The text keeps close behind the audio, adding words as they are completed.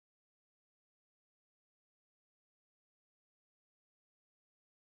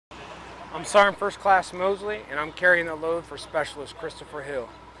I'm Sergeant First Class Mosley, and I'm carrying the load for Specialist Christopher Hill.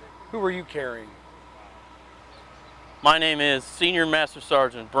 Who are you carrying? My name is Senior Master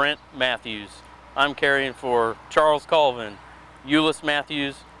Sergeant Brent Matthews. I'm carrying for Charles Colvin, Euless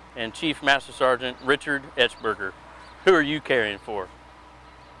Matthews, and Chief Master Sergeant Richard Etchberger. Who are you carrying for?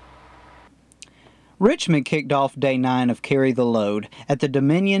 Richmond kicked off Day 9 of Carry the Load at the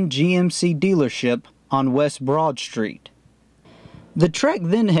Dominion GMC dealership on West Broad Street. The trek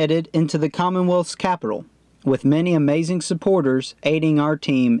then headed into the Commonwealth's capital, with many amazing supporters aiding our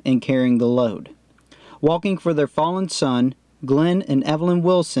team in carrying the load. Walking for their fallen son, Glenn and Evelyn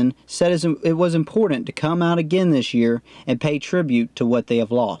Wilson said it was important to come out again this year and pay tribute to what they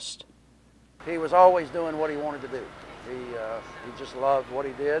have lost. He was always doing what he wanted to do. He just loved what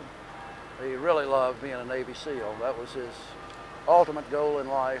he did. He really loved being a Navy SEAL. That was his ultimate goal in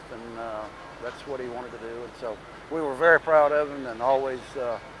life, and that's what he wanted to do. And so we were very proud of him and always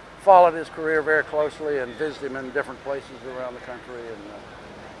followed his career very closely and visited him in different places around the country. And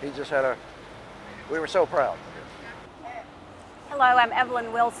he just had we were so proud. Hello, I'm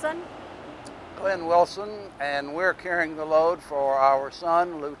Evelyn Wilson. Glenn Wilson, and we're carrying the load for our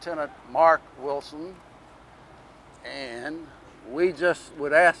son, Lieutenant Mark Wilson. And we just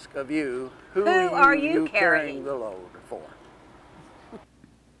would ask of you, who are you carrying the load for?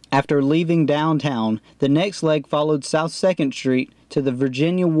 After leaving downtown, the next leg followed South 2nd Street to the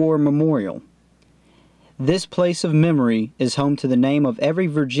Virginia War Memorial. This place of memory is home to the name of every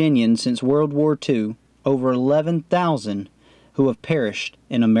Virginian since World War II, over 11,000 who have perished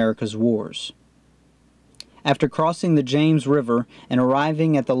in America's wars. After crossing the James River and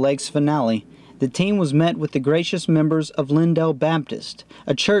arriving at the leg's finale, the team was met with the gracious members of Lindale Baptist,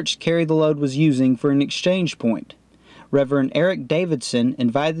 a church Carry the Load was using for an exchange point. Reverend Eric Davidson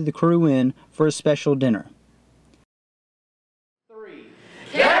invited the crew in for a special dinner. Carry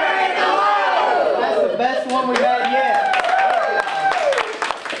the load! That's the best one we've had yet.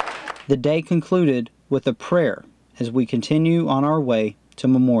 The day concluded with a prayer as we continue on our way to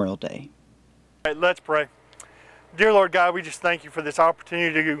Memorial Day. All right, let's pray. Dear Lord God, we just thank you for this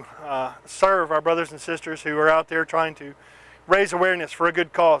opportunity to serve our brothers and sisters who are out there trying to raise awareness for a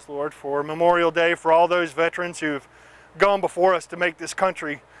good cause, Lord, for Memorial Day, for all those veterans who have gone before us to make this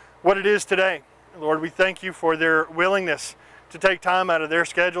country what it is today. Lord, we thank you for their willingness to take time out of their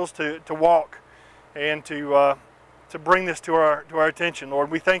schedules to walk and to bring this to our attention.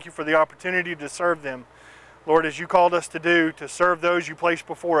 Lord, we thank you for the opportunity to serve them, Lord, as you called us to do, to serve those you placed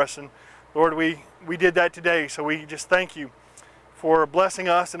before us. And Lord, we did that today, so we just thank you for blessing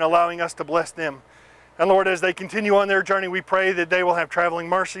us and allowing us to bless them. And Lord, as they continue on their journey, we pray that they will have traveling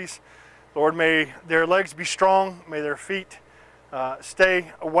mercies. Lord, may their legs be strong, may their feet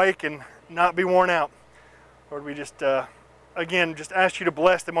stay awake and not be worn out. Lord, we just, again, just ask you to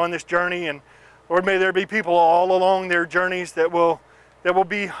bless them on this journey. And Lord, may there be people all along their journeys that will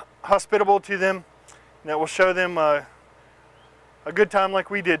be hospitable to them, and that will show them a good time like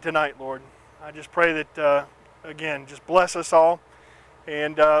we did tonight, Lord. I just pray that, again, just bless us all.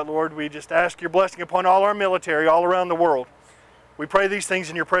 And Lord, we just ask your blessing upon all our military all around the world. We pray these things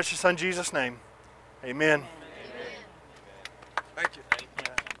in your precious Son, Jesus' name. Amen. Thank you.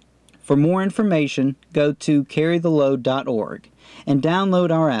 For more information, go to carrytheload.org and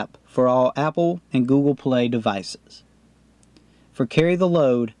download our app for all Apple and Google Play devices. For Carry the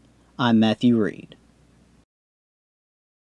Load, I'm Matthew Reed.